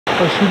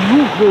I should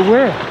move, but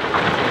where?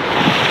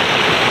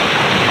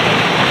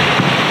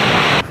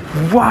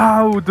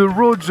 Wow, the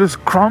road just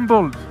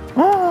crumbled.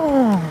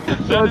 Oh,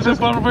 that is a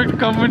perfect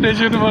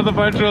combination for the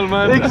petrol,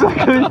 man.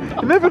 Exactly.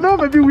 You never know,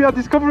 maybe we are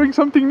discovering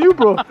something new,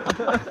 bro.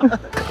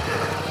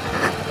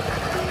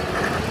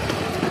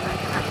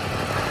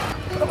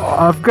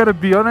 I've got to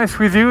be honest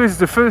with you, it's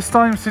the first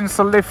time since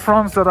I left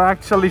France that I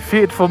actually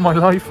feared for my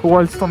life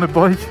whilst on a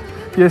bike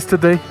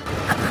yesterday.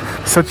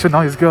 Such a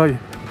nice guy.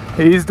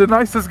 He is the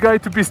nicest guy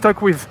to be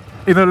stuck with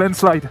in a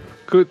landslide.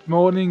 Good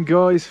morning,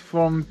 guys,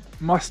 from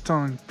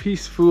Mustang,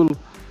 peaceful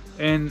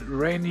and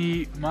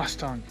rainy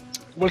Mustang.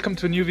 Welcome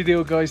to a new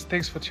video, guys.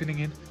 Thanks for tuning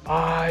in.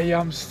 I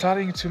am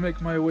starting to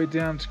make my way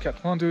down to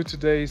Kathmandu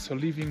today, so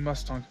leaving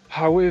Mustang.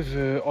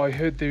 However, I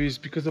heard there is,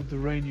 because of the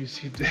rain, you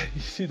see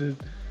the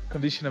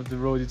condition of the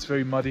road, it's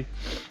very muddy.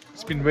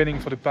 It's been raining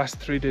for the past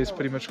 3 days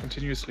pretty much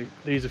continuously.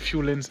 There's a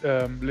few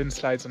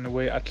landslides on the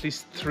way, at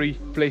least 3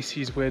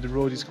 places where the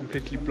road is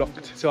completely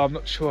blocked. So I'm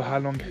not sure how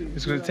long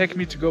it's going to take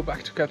me to go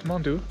back to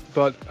Kathmandu,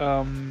 but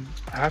I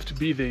have to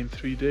be there in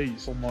 3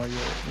 days for my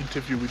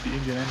interview with the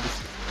Indian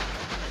Embassy.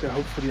 So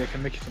hopefully I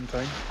can make it on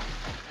time.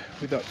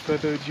 Without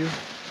further ado,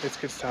 let's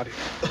get started.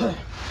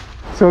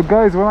 So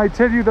guys, when I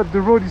tell you that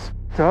the road is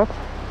f***ed up,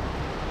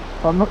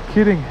 I'm not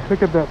kidding.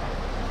 Look at that.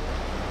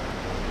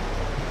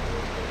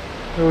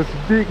 There was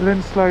a big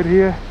landslide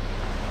here.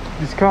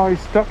 This car is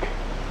stuck.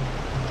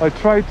 I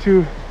tried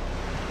to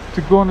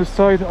go on the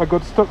side. I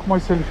got stuck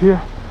myself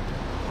here.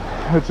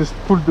 I just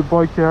pulled the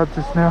bike out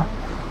just now.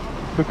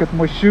 Look at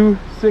my shoe,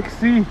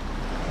 sexy.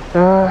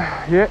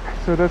 Yeah,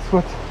 so that's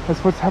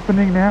what's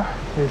happening now.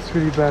 It's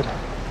really bad.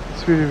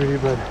 It's really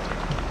bad.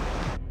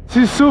 This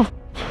is so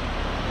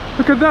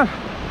look at that.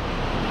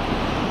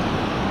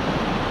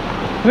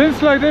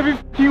 Landslide every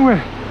fucking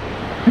way.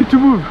 Need to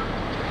move.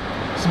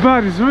 It's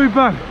bad, it's very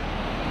bad.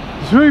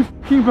 It's very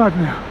fucking bad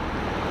now.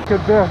 Look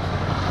at that.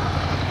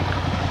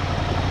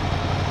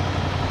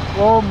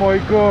 Oh my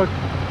god.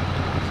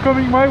 It's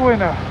coming my way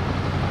now.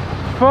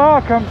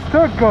 Fuck, I'm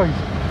stuck, guys.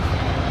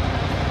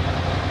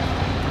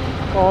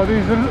 Oh,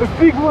 there's a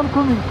big one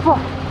coming. Fuck.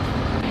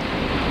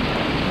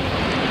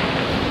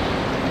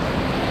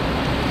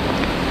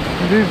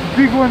 And there's a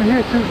big one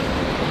here too.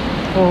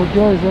 Oh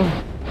guys,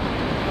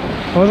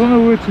 I don't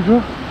know where to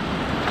go.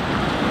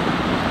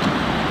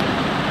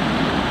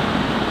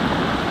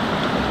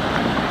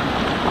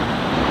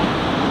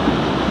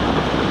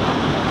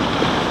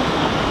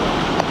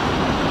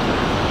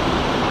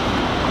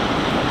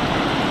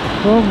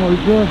 Oh my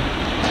god.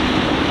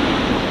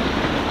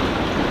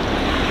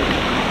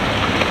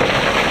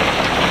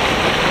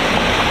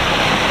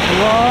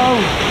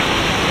 Wow.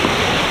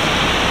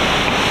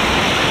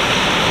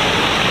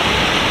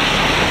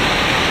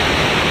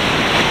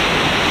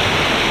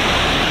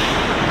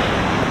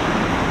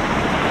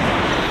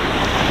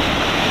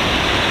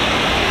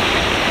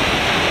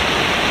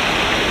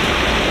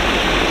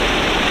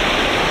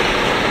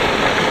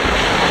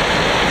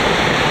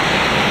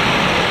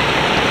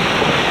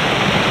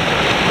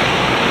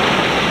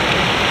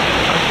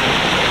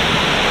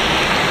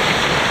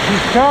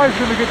 This car is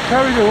gonna get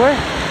carried away.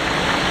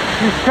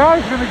 This car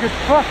is gonna get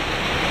fucked.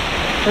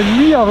 And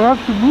me, I'll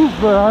have to move,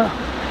 but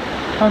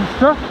I'm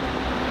stuck.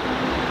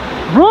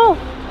 Bro!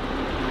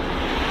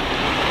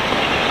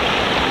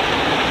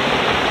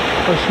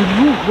 I should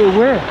move, but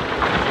where?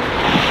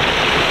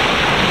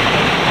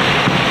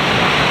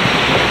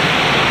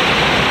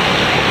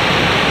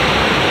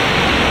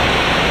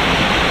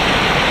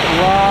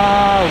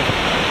 Wow!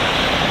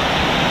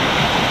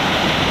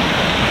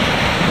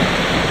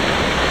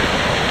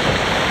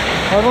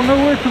 I don't know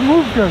where to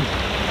move, guys.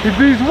 If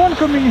there is one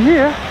coming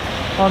here,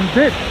 I'm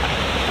dead.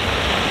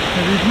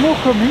 And there's more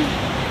coming,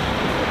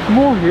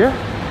 more here.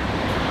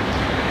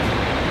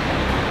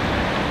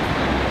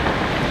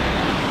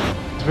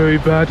 It's very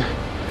bad.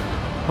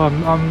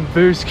 I'm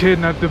very scared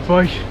that the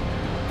bike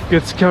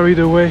gets carried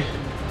away.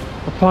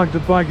 I parked the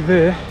bike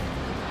there.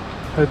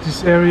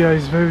 This area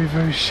is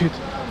very shit.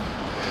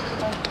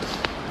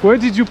 Where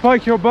did you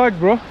park your bike,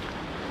 bro?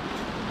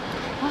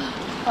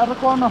 At the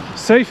corner.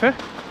 Safe, eh?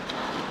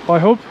 I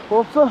hope.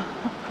 Hope so.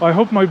 I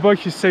hope my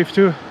bike is safe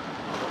too.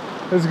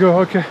 Let's go,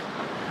 okay.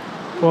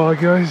 Well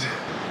guys,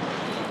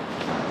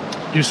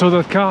 you saw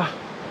that car?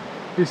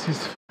 This is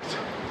f***ed.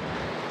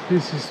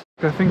 This is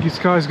f***ed. I think this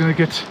car is gonna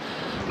get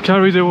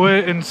carried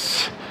away, and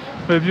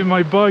maybe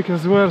my bike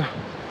as well.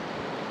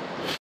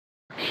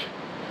 Fuck.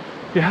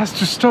 It has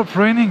to stop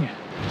raining.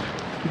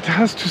 It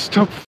has to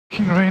stop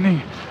fucking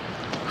raining.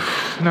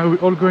 Now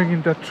we're all going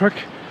in that truck.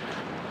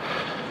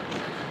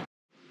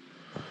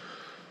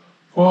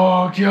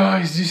 Oh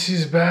guys, this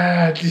is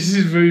bad. This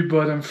is very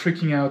bad. I'm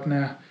freaking out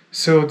now.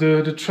 So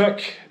that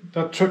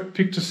truck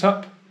picked us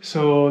up.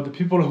 So the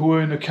people who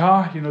were in the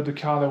car, you know, the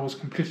car that was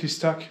completely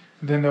stuck.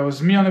 And then there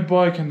was me on a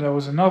bike and there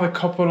was another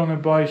couple on a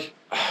bike.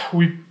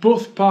 We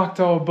both parked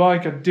our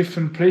bike at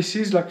different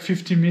places, like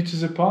 50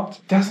 meters apart.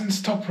 It doesn't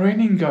stop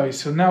raining, guys.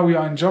 So now we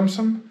are in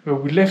Jomsom, where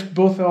we left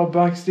both our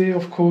bikes there,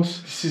 of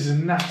course. This is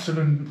an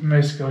absolute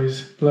mess,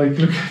 guys. Like,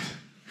 look at...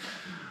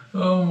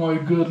 Oh my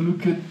god,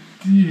 look at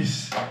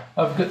this.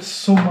 I've got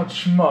so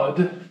much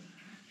mud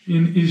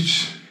in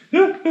each.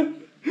 Look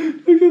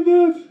at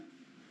that.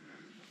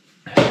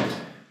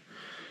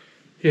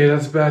 Yeah,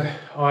 that's bad.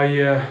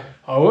 I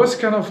was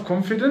kind of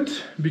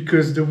confident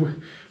because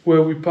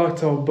where we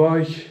parked our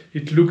bike,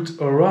 it looked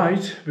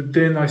alright. But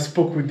then I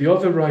spoke with the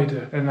other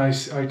rider and I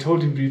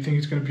told him, do you think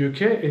it's going to be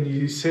okay? And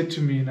he said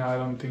to me, no, I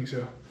don't think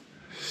so.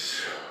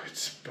 So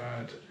it's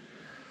bad.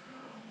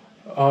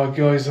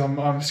 Guys,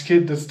 I'm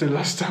scared that's the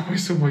last time I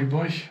saw my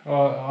bike.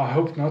 I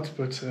hope not,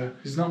 but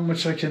there's not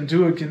much I can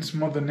do against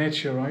Mother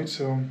Nature, right?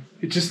 So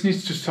it just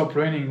needs to stop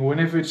raining.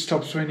 Whenever it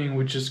stops raining,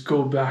 we just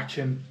go back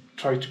and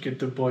try to get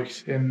the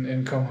bikes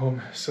and come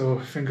home. So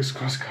fingers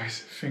crossed, guys,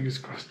 fingers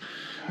crossed.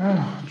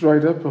 Oh,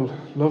 dried apple,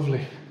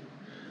 lovely.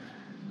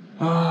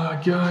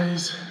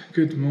 Guys,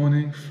 good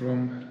morning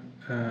from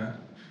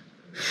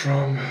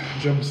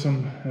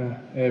Jomsom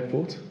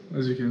airport.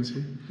 As you can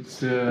see,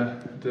 it's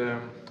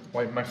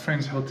my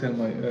friend's hotel.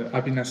 My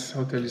Abina's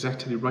hotel is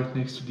actually right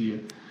next to the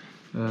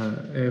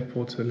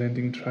airport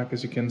landing track,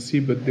 as you can see.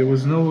 But there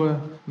was no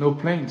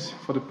planes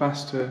for the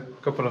past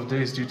couple of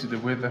days due to the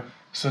weather.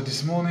 So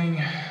this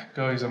morning,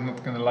 guys, I'm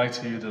not gonna lie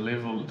to you,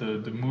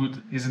 the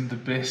mood isn't the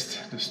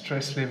best. The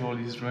stress level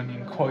is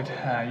running quite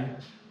high.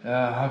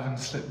 I haven't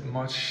slept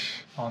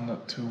much, or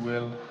not too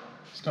well.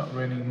 It's not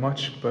raining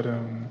much, but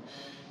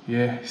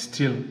yeah,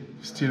 still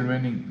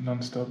raining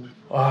non-stop.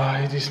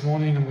 This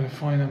morning I'm gonna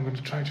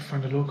try to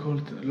find a local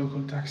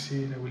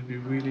taxi that will be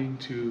willing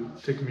to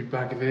take me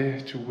back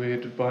there to where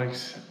the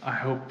bikes, I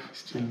hope,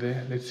 still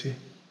there. Let's see.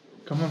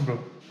 Come on, bro.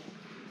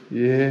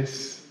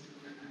 Yes.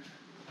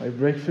 My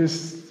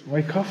breakfast,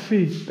 my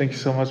coffee. Thank you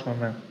so much, my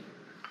man.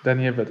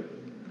 Daniel, but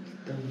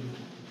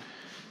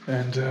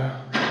and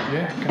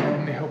yeah, can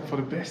only hope for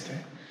the best.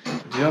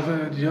 The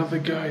other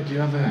guy, the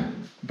other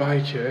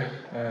biker,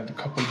 the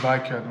couple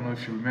biker. I don't know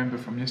if you remember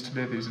from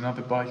yesterday. There's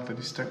another bike that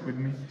is stuck with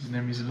me. His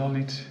name is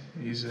Lolit.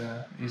 He's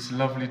a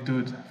lovely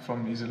dude.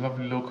 He's a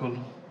lovely local.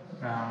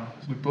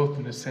 We're both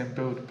in the same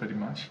boat, pretty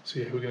much. So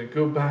yeah, we're gonna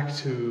go back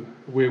to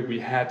where we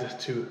had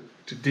to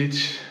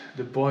ditch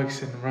the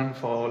bikes and run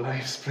for our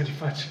lives pretty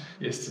much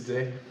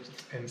yesterday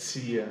and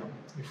see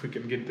if we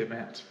can get them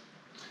out.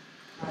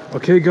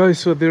 Okay guys,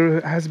 so there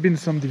has been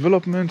some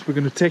development. We're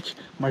going to take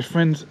my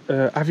friend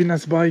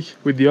Avina's bike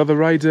with the other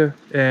rider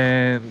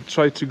and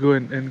try to go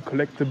and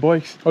collect the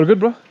bikes. All good,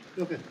 bro?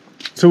 Okay.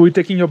 So we're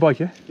taking your bike,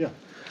 yeah? Yeah.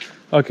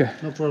 Okay.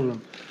 No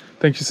problem.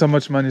 Thank you so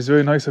much, man. It's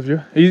very nice of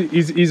you.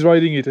 He's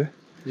riding it, eh?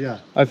 Yeah.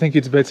 I think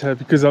it's better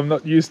because I'm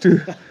not used to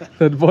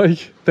that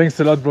bike. Thanks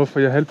a lot, bro, for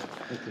your help.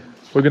 Okay.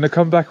 We're gonna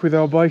come back with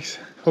our bikes,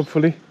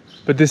 hopefully.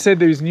 But they said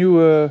there is new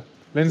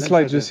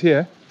landslide just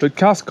here. But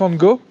cars can't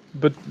go,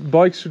 but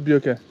bikes should be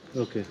okay.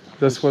 Okay.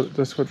 That's what.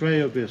 Try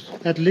your best.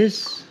 At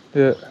least.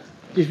 Yeah.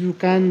 If you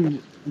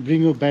can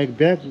bring your bike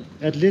back,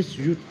 at least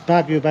you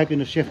park your bike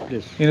in a safe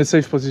place. In a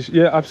safe position.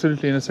 Yeah,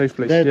 absolutely, in a safe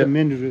place. That's yeah. the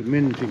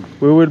main thing.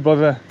 We will,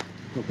 brother.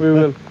 Okay. We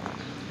will.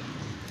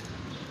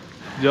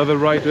 The other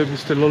rider,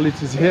 Mr.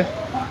 Lolit, is here.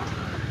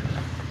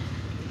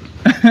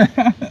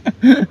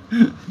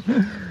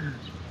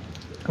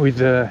 With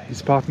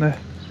his partner.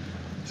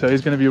 So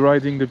he's gonna be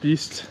riding the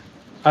beast.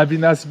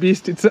 Abina's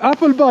beast. It's an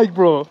Apple bike,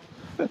 bro.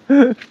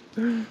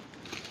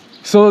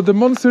 So the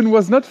monsoon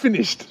was not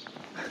finished.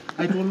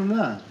 I told him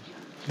that.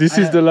 This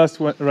is the last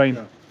one, rain.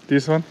 Yeah.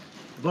 This one.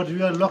 But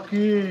we are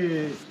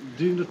lucky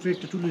during the trek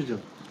to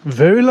tourism.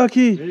 Very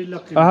lucky. Very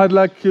lucky. I had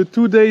like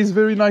 2 days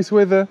very nice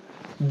weather.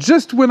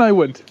 Just when I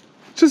went.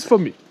 Just for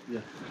me.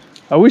 Yeah.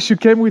 I wish you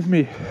came with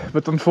me,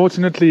 but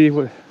unfortunately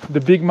the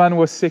big man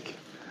was sick.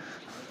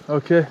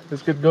 Okay,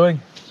 let's get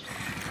going.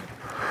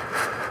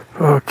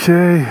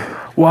 Okay.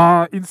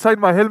 Wow, inside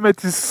my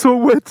helmet is so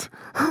wet.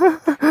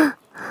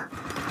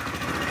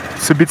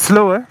 It's a bit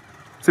slow, eh?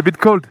 It's a bit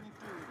cold.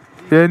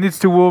 Yeah, it needs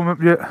to warm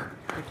up, yeah.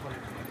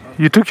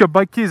 You took your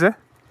bike keys, eh?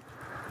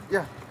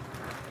 Yeah.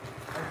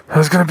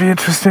 That's gonna be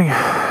interesting.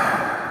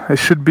 There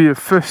should be a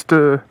first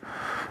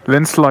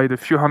landslide a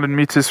few hundred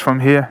meters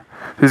from here.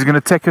 It's going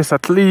to take us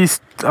at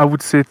least, I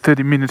would say,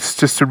 30 minutes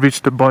just to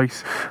reach the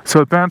bikes.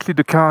 So apparently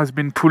the car has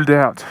been pulled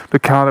out, the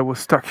car that was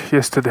stuck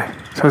yesterday.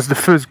 So that's the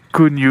first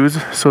good news,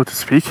 so to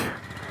speak.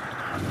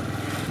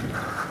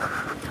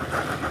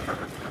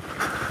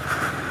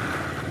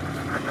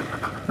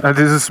 And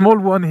there's a small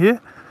one here.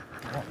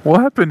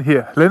 What happened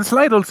here?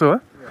 Landslide also, eh?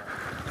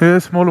 Yeah,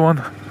 small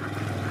one.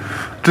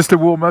 Just a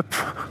warm up.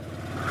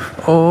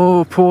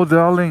 Oh, poor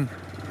darling.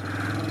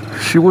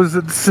 She was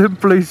at the same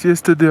place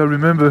yesterday, I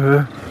remember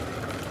her.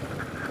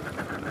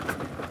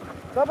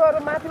 How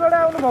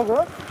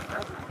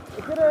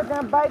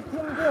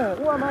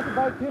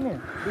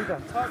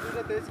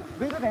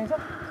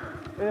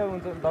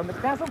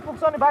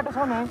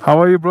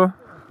are you, bro?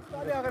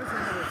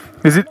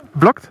 Is it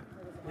blocked?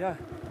 Yeah.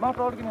 It's not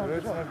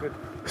good.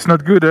 It's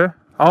not good, eh?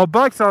 Our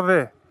bikes are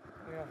there.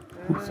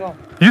 Yeah.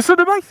 You saw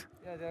the bikes?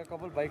 Yeah, there are a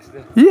couple bikes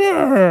there.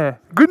 Yeah!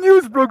 Good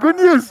news, bro, good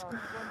news!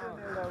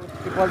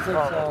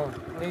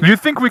 You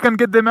think we can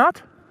get them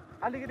out?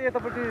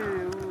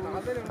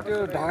 त्यो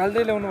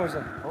ढाल्दै ल्याउनु पर्छ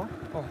हो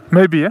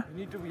Maybe, yeah?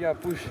 You need to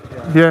push.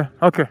 Yeah,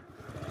 okay.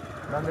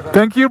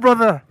 Thank you,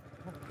 brother.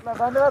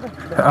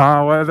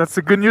 Ah, well, that's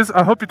the good news.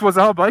 I hope it was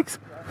our bikes.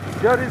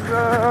 There is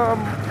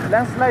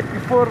landslide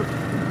before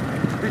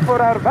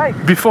our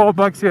bike. Before our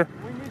bikes, yeah.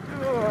 We need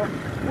to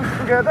push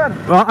together.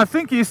 I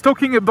think he's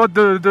talking about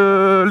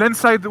the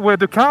landslide where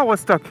the car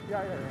was stuck.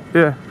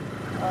 Yeah.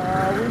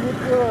 We need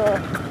to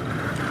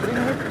bring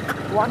it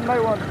one by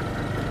one.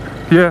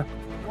 Yeah.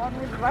 One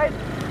will ride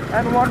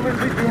and one will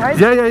be behind.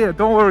 Yeah.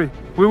 Don't worry.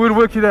 We will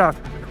work it out.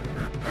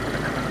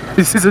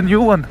 This is a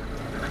new one.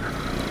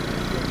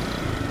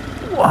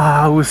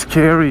 Wow,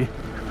 scary.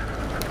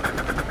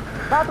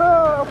 बाटो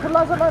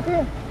खुल्ला छ माथि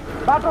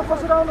बाटो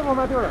कसरी आउनु भयो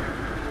माथिबाट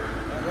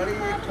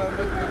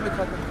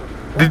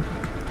Did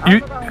you?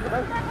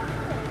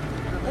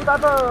 उता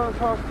त छ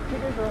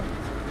ठिकै छ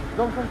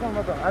जमसमसम्म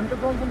त हामी त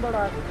जमसमबाट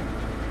आएको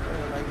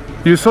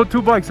You saw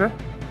two bikes, eh?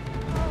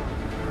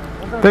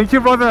 Thank you,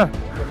 brother.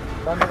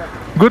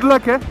 Good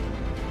luck, eh?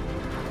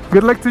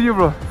 Good luck to you,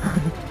 bro.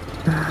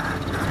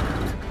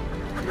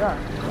 Yeah.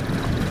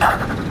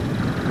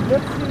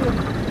 Let's see.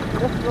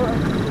 Let's go and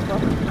see the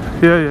top.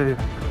 Yeah.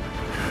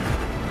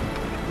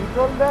 You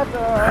told that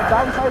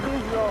downside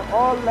is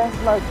all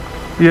landslide.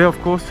 Yeah, of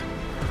course.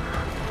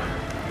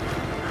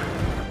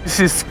 This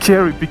is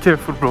scary. Be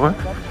careful, bro. Eh?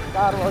 That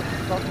car was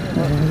talking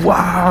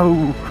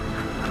about.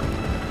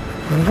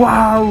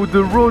 Wow,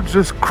 the road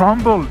just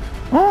crumbled.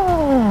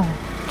 Oh,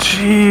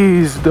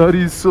 jeez, that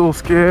is so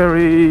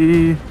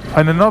scary.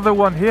 And another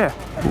one here.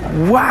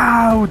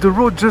 Wow, the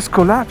road just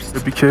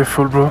collapsed. Be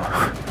careful, bro.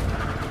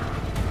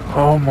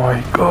 Oh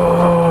my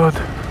god.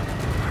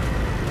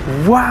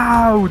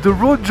 Wow, the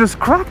road just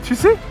cracked, you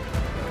see?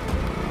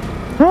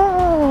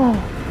 Oh.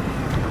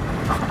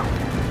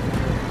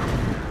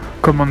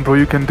 Come on, bro,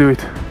 you can do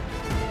it.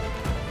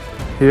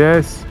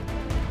 Yes.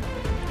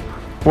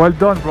 Well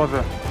done,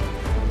 brother.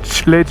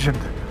 Legend.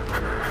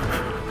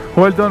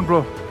 Well done,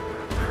 bro.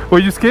 Were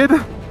you scared?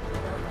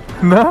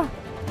 No?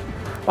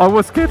 I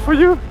was scared for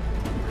you.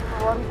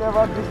 Worried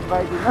about this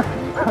bike,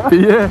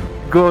 Yeah.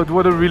 God,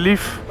 what a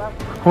relief.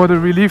 What a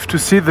relief to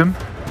see them.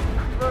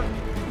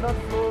 Not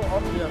so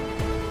obvious.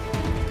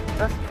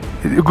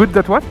 Good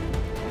that what?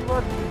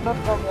 Not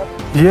from up.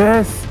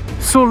 Yes.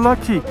 So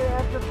lucky.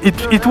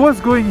 It was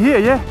going here,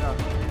 yeah.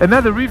 And now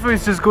the river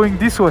is just going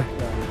this way.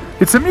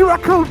 It's a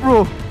miracle,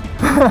 bro.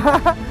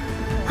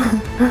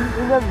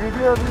 In the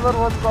video, river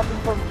was cutting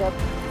from that.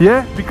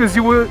 Yeah, because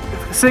you were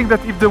saying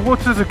that if the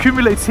water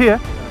accumulates here,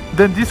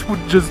 then this would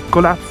just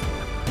collapse.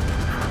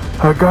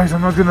 Guys,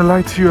 I'm not gonna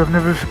lie to you, I've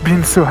never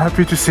been so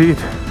happy to see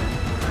it.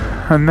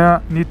 And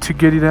now need to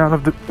get it out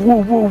of the...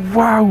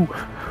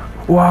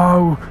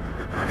 Wow.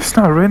 It's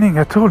not raining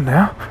at all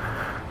now.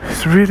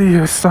 It's really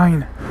a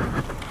sign.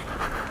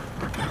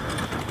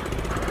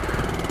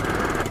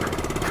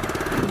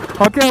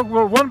 Okay,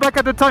 well, one bike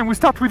at a time. We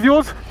start with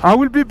yours. I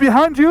will be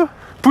behind you,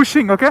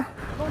 pushing, okay?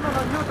 No,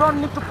 you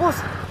don't need to push.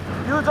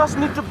 You just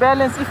need to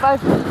balance. If I,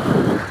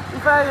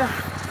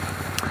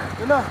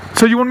 you know.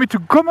 So you want me to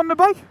come on the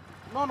bike?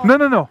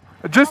 No.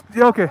 Just,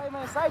 yeah, okay. By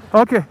my side.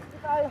 Okay. If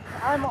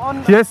I'm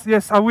on.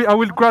 Yes, I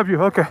will grab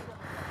you. Okay.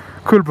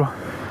 Cool, bro.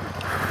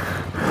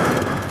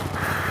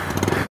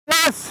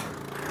 Yes.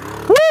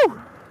 Woo.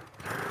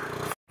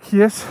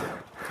 Yes.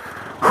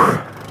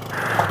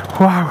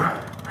 Wow.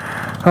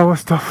 That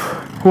was tough.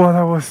 Wow,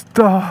 that was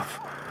tough.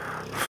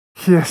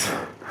 Yes.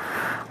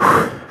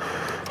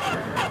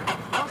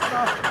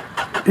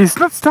 It's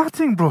not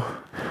starting, bro.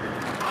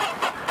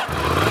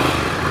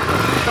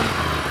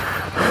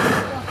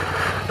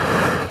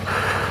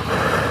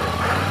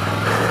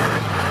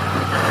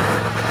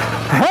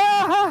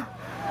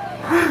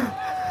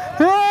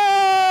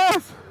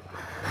 Yes!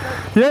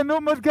 Yeah, no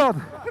mud guard.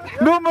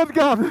 No mud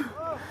guard.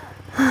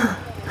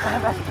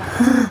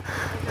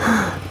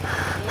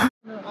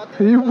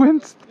 He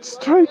went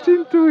straight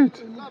into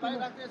it.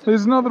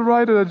 There's another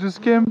rider that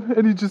just came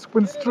and he just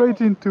went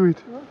straight into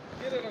it.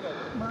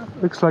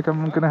 Looks like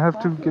I'm gonna have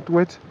to get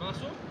wet.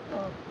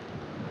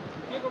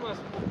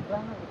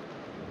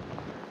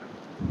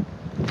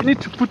 You need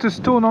to put a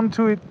stone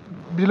onto it,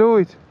 below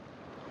it.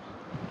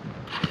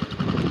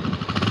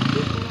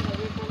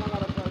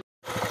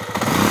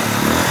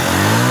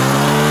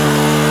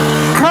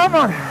 Come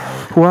on!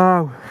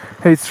 Wow,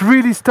 hey, it's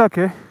really stuck,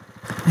 eh?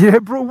 Yeah,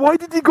 bro, why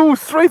did he go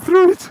straight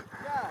through it?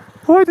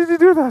 Why did he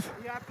do that?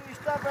 You have to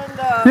stop and.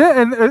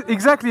 Yeah, and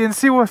exactly, and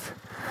see what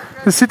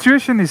the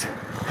situation is.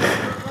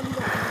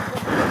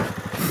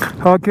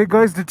 Okay,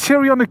 guys, the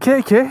cherry on the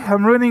cake, eh?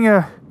 I'm running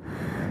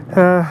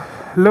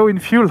low in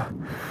fuel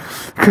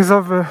because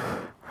of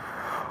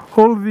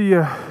all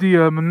the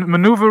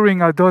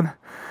maneuvering I've done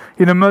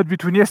in the mud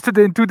between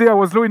yesterday and today. I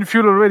was low in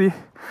fuel already,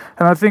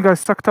 and I think I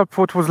sucked up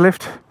what was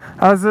left.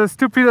 As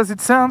stupid as it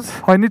sounds,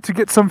 I need to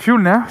get some fuel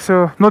now,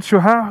 so not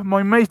sure how.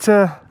 My mate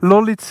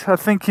Lolit, I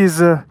think,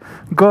 is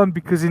gone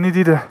because he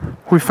needed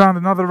we found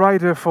another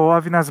rider for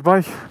Avina's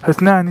bike,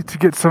 but now I need to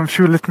get some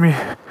fuel. Let me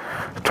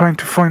trying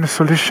to find a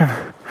solution.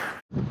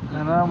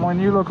 And my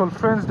new local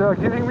friends, they are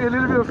giving me a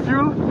little bit of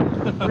fuel.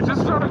 We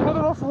just found a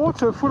bottle of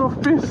water full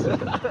of piss.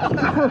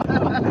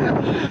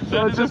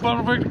 That is a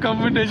perfect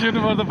combination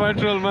for the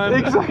petrol, man.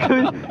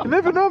 Exactly. You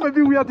never know,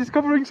 maybe we are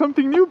discovering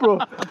something new, bro.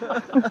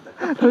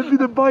 Maybe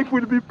the bike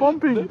will be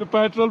pumping. The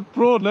petrol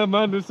pro, no,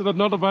 man. It's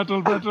not a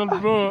petrol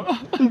pro.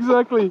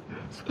 Exactly.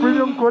 It's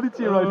premium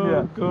quality right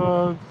here.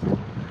 God.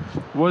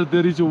 Well,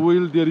 there is a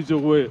will, there is a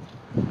way.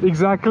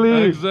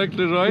 Exactly.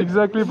 Exactly right.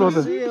 Exactly,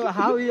 brother. See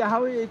how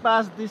he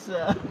passed this.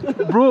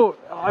 Bro,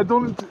 I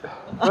don't.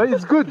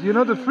 It's good. You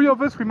know, the three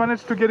of us, we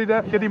managed to get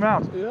him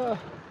out. Yeah.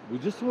 We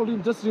just told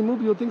him, just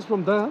remove your things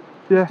from there.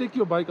 Yeah. Just take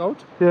your bike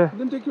out. Yeah. And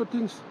then take your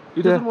things.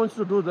 He doesn't want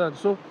to do that,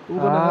 so we're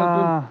gonna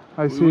help him.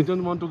 I see. We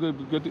don't want to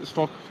get it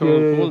stuck for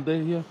Yeah, a whole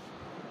day here.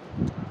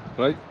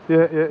 Right?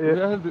 Yeah. We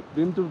have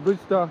been to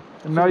bridge there.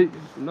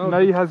 Now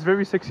he has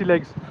very sexy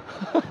legs.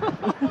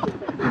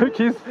 Look,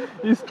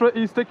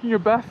 he's taking a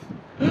bath.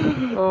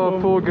 Oh,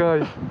 poor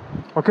guy.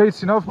 Okay,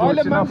 it's enough, bro.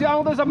 It's enough.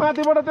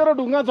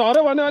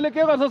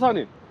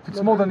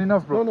 It's more than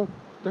enough, bro. No,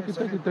 take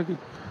it.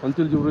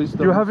 Until you reach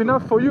the... You have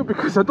enough for you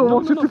because I don't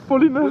want you to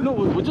fall in there. No,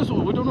 we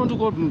don't want to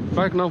go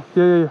back now.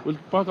 Yeah. We'll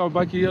park our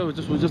bike here. We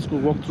just go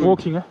walk through.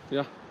 Walking, eh?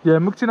 Yeah. Yeah,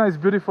 Muktinath is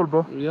beautiful,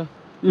 bro. Yeah.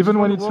 Even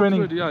when it's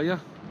raining. Yeah.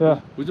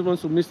 We just want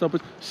to miss up.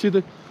 See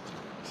this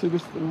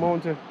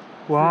mountain.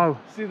 Wow.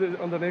 See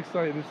on the next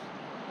side.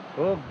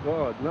 Oh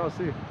God! Now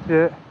see.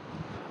 Yeah.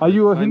 Are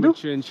you a Hindu?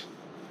 Change.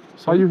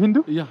 Are you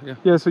Hindu? Yeah.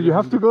 Yeah, so you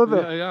have to go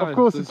there. Yeah. Of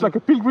course, it's like a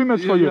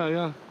pilgrimage for you.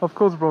 Yeah. Of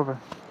course, brother.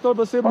 No,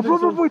 but same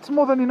Bro, it's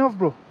more than enough,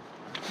 bro.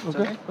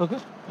 Okay.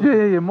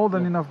 Yeah, more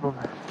than enough,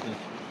 brother.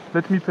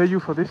 Let me pay you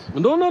for this.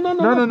 No. No.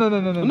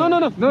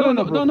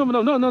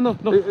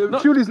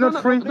 Fuel is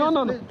not free.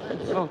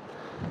 No.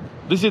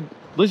 This is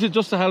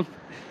just to help.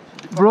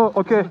 Bro,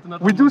 okay.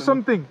 We do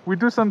something.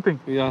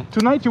 Yeah.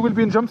 Tonight you will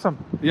be in Jomsom.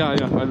 Yeah.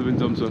 I'll be in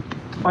Jomsom.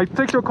 I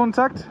take your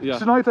contact. Yeah.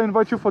 Tonight I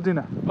invite you for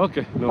dinner.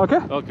 Okay.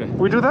 Okay.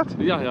 We do that?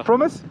 Yeah.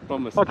 Promise?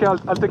 Promise. Okay, I'll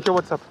take your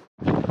WhatsApp.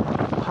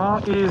 How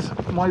is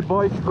my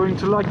bike going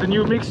to like the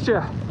new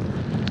mixture?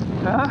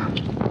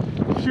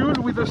 Fuel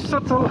with a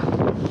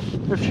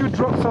few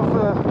drops of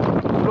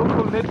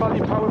local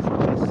Nepali power from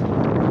this.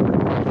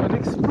 An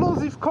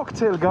explosive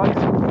cocktail, guys.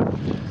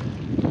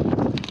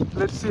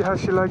 Let's see how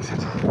she likes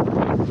it.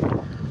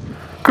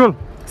 Cool.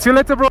 See you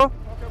later, bro.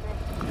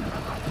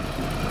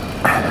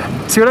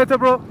 See you later,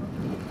 bro.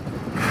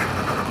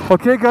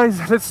 Okay, guys,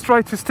 let's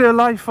try to stay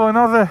alive for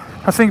another,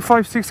 I think,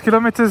 5-6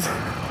 kilometers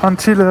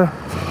until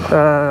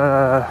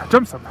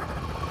Jomsom.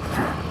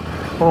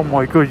 Oh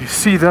my god, you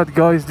see that,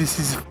 guys? This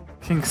is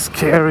fucking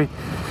scary.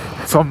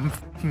 Some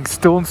fucking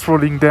stones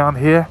rolling down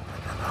here.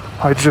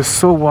 I just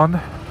saw one.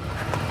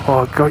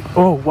 Oh god,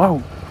 oh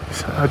wow,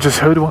 I just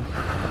heard one.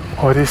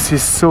 Oh, this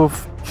is so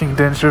fucking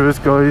dangerous,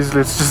 guys.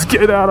 Let's just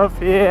get out of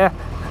here.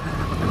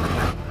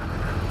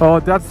 Oh,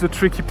 that's the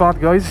tricky part,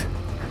 guys.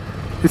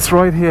 It's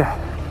right here.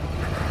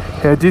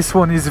 Yeah, this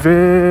one is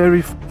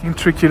very fucking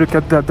tricky. Look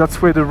at that. That's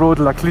where the road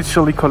like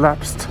literally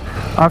collapsed.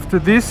 After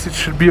this, it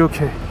should be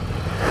okay.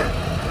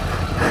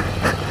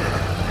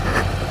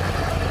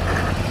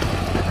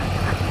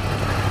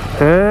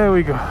 There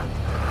we go.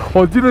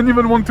 Oh, I didn't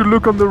even want to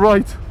look on the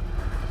right.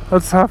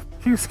 That's how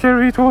fucking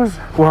scary it was.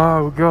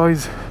 Wow,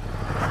 guys.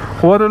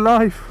 What a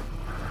life.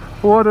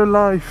 What a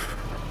life.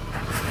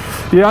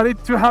 Yeah, I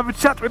need to have a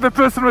chat with the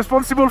person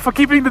responsible for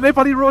keeping the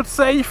Nepali road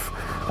safe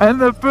and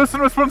the person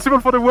responsible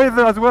for the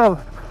weather as well.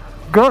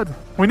 God,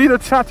 we need a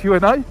chat, you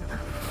and I.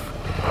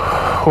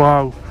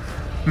 Wow.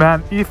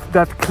 Man, if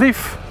that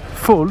cliff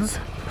falls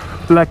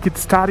like it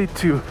started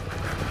to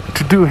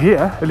do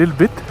here a little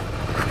bit,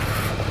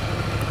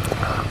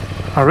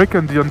 I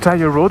reckon the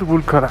entire road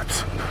will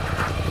collapse.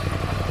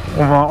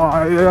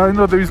 I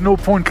know there is no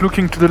point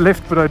looking to the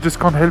left, but I just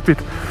can't help it.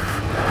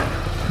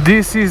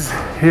 This is,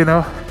 you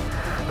know,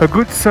 a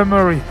good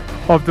summary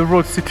of the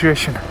road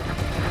situation.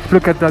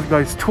 Look at that,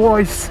 guys.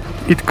 Twice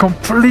it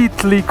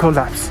completely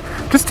collapsed.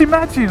 Just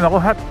imagine, I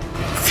had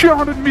a few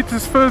hundred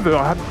meters further,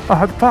 I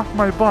had parked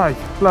my bike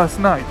last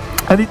night,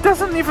 and it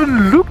doesn't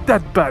even look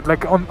that bad,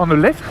 like on the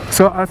left.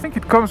 So I think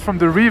it comes from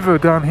the river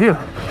downhill.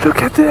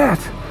 Look at that.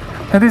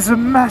 And there's a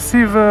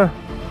massive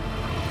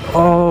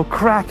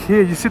crack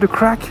here. You see the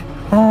crack?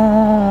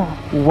 Oh,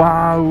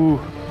 wow.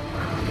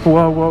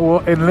 Wow.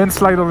 And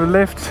landslide on the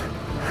left.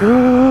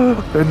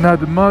 And now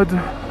the mud,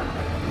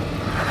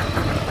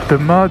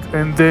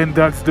 and then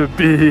that's the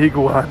big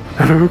one.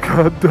 Look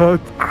at that.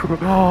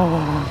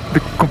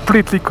 They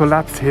completely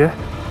collapsed here.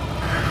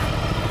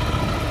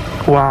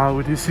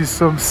 Wow, this is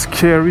some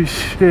scary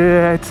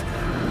shit.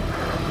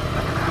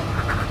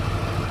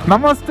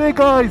 Namaste,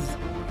 guys.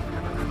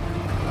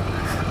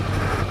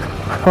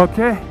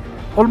 Okay,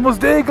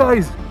 almost there,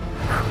 guys.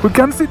 We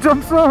can see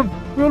Jomsom.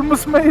 We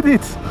almost made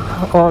it.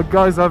 Oh,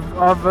 guys, I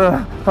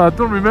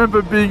don't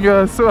remember being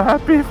so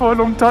happy for a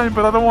long time,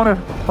 but I don't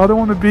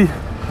want to be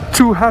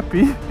too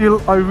happy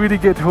till I really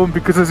get home,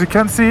 because as you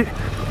can see,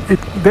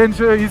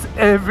 danger is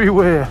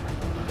everywhere.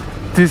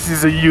 This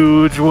is a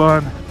huge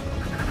one.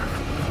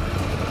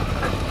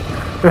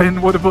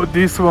 And what about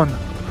this one?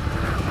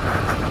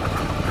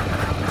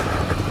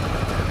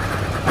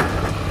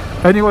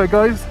 Anyway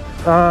guys,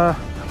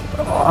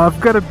 I've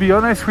got to be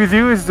honest with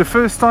you, it's the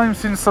first time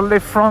since I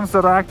left France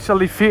that I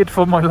actually feared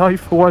for my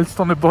life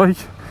whilst on a bike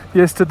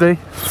yesterday.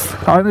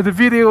 I know the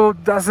video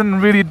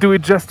doesn't really do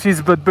it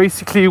justice, but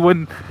basically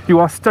when you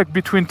are stuck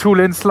between two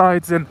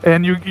landslides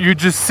and you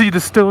just see the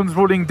stones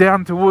rolling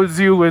down towards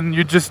you and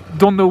you just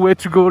don't know where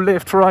to go,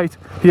 left, right.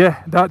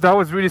 Yeah, that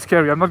was really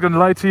scary, I'm not gonna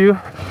lie to you.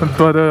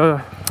 But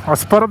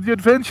as part of the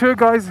adventure,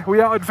 guys, we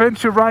are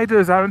adventure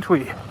riders, aren't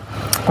we?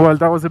 Well,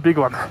 that was a big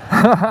one.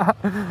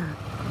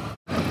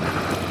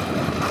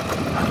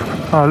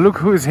 Oh, look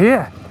who's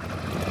here.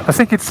 I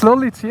think it's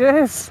Lolit,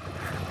 yes.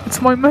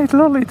 It's my mate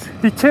Lolit.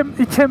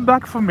 He came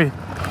back for me.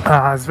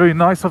 Ah, it's very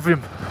nice of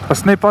him.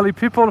 That's Nepali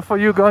people for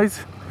you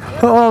guys.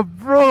 Oh,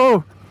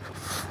 bro.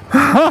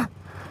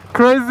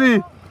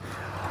 Crazy.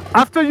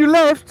 After you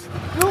left,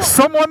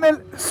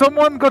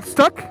 someone got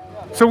stuck,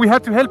 so we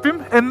had to help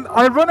him, and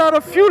I ran out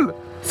of fuel.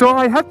 So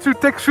I had to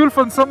take fuel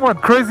from someone.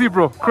 Crazy,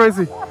 bro,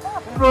 crazy.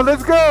 Bro,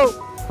 let's go.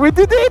 We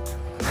did it.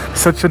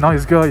 Such a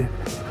nice guy.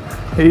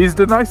 He's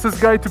the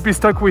nicest guy to be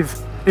stuck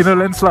with in a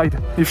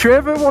landslide. If you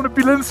ever want to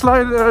be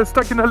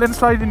stuck in a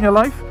landslide in your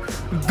life,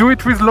 do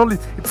it with Lolit.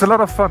 It's a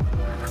lot of fun,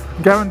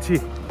 guarantee.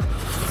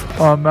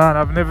 Oh man,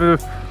 I've never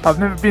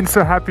been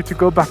so happy to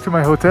go back to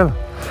my hotel.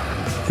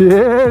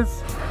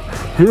 Yes,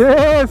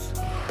 yes,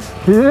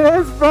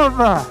 yes,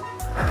 brother.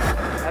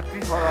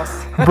 Happy for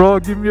us. Bro,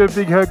 give me a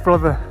big hug,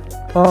 brother.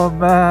 Oh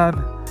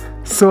man,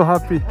 so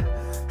happy,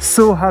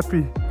 so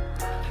happy.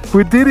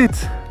 We did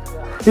it.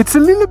 It's a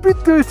little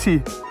bit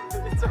dirty.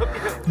 It's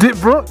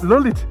okay. Bro,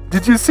 Lolit,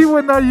 did you see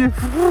when I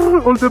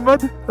all the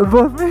mud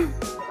above me?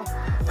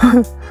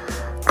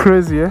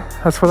 Crazy, eh?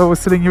 That's what I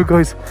was telling you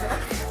guys.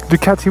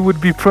 Ducati would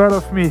be proud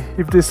of me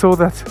if they saw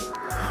that.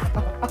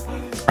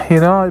 You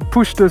know, I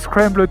pushed the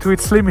scrambler to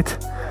its limit.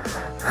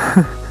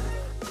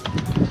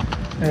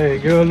 There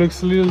you go,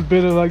 looks a little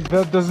better like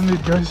that, doesn't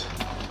it, guys?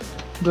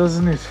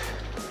 Doesn't it?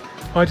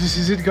 Oh, this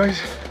is it,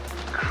 guys.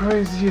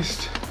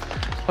 Craziest,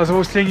 as I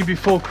was telling you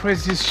before,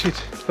 craziest shit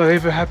that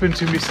ever happened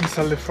to me since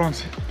I left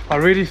France. I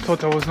really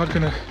thought I was not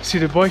gonna see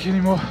the bike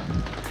anymore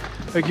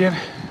again,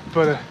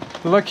 but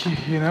lucky,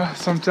 you know,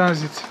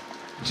 sometimes it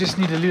just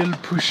need a little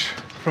push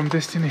from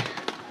destiny,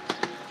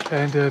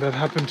 and that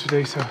happened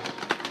today. So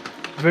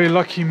very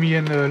lucky me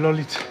and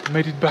Lolit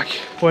made it back,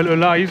 well,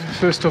 alive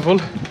first of all,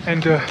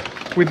 and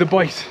with the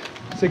bike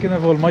second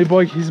of all, my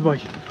bike, his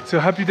bike. So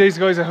happy days,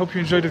 guys. I hope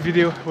you enjoyed the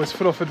video. It was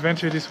full of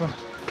adventure, this one.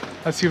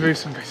 I'll see you very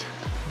soon, guys.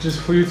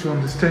 Just for you to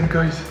understand,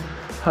 guys,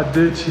 how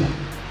dirty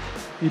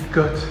it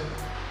got.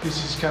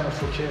 This is kind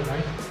of okay,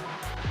 right?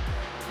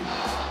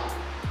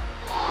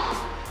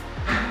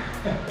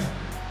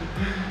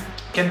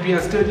 Can be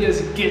as dirty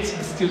as it gets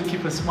and still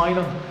keep a smile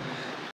on.